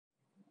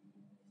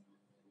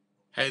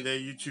Hey there,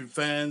 YouTube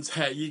fans.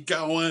 How you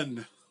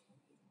going?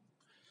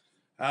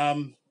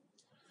 Um,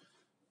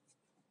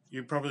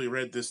 you probably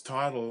read this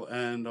title,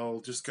 and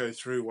I'll just go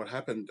through what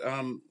happened.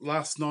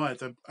 Last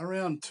night,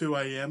 around 2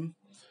 a.m.,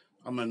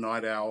 I'm a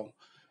night owl.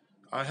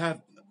 I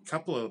had a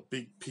couple of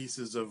big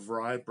pieces of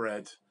rye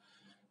bread,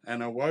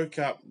 and I woke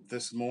up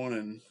this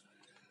morning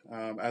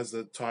as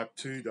a type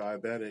 2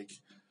 diabetic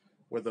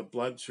with a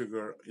blood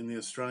sugar in the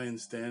Australian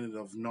standard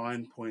of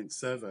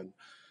 9.7.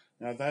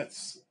 Now,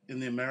 that's in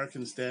the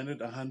American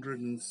standard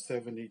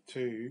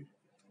 172.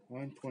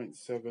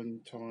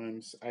 9.7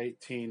 times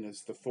 18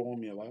 is the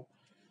formula.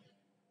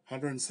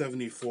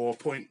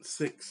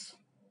 174.6.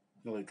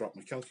 Nearly dropped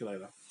my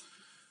calculator.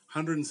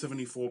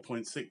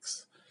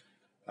 174.6.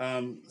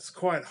 It's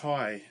quite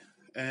high.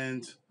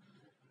 And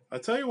I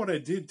tell you what I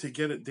did to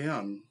get it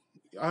down.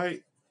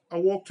 I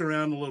walked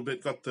around a little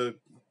bit, got the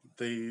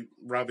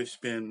rubbish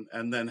bin,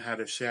 and then had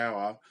a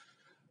shower.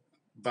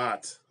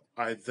 But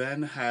I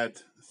then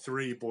had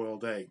 3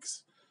 boiled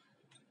eggs.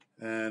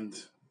 And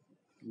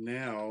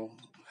now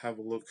have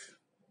a look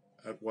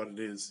at what it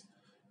is.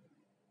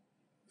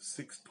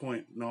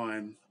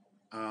 6.9.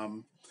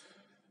 Um,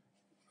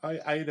 I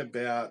ate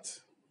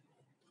about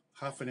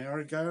half an hour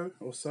ago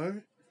or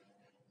so,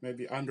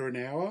 maybe under an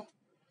hour.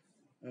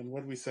 And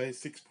what do we say?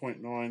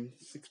 6.9.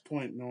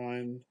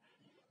 6.9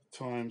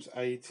 times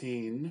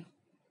 18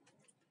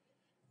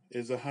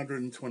 is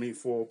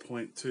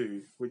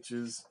 124.2, which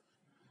is,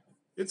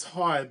 it's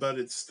high, but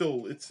it's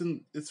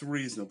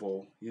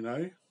reasonable,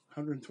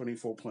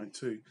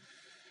 124.2.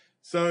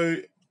 So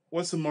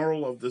what's the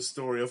moral of this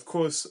story? Of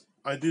course,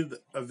 I did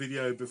a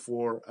video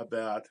before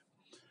about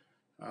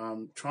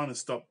trying to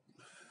stop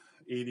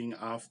eating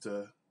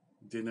after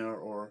dinner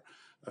or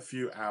a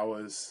few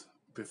hours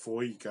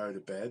before you go to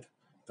bed.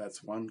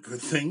 That's one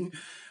good thing.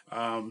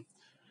 Um,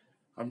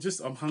 I'm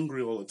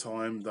hungry all the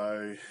time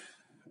though,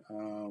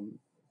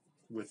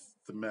 with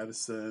the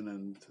medicine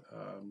and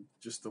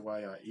just the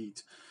way I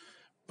eat.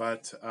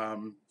 But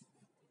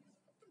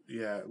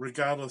yeah,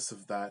 regardless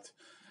of that,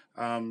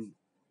 um,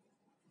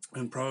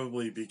 and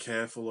probably be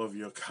careful of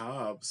your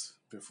carbs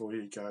before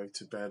you go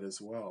to bed as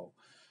well.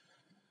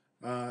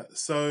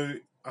 So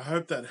I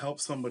hope that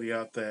helps somebody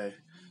out there.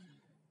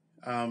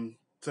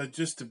 So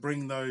just to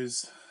bring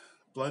those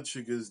blood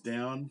sugars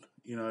down,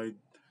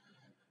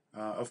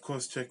 of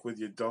course, check with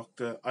your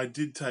doctor. I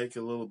did take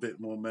a little bit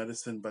more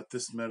medicine, but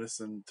this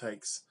medicine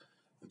takes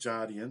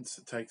Jardiance.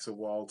 It takes a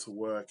while to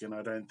work, and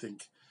I don't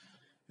think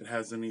it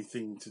has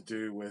anything to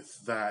do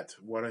with that.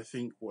 What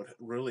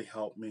really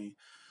helped me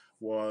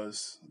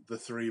was the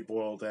 3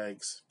 boiled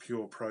eggs,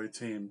 pure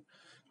protein.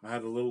 I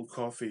had a little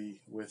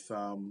coffee with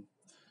low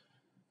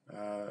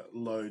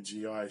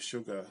GI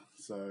sugar,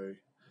 so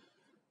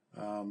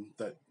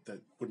that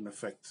wouldn't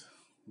affect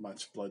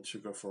much blood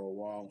sugar for a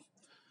while.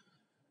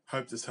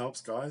 Hope this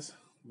helps, guys.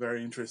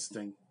 Very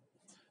interesting.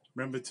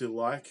 Remember to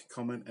like,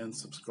 comment, and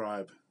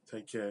subscribe.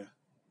 Take care.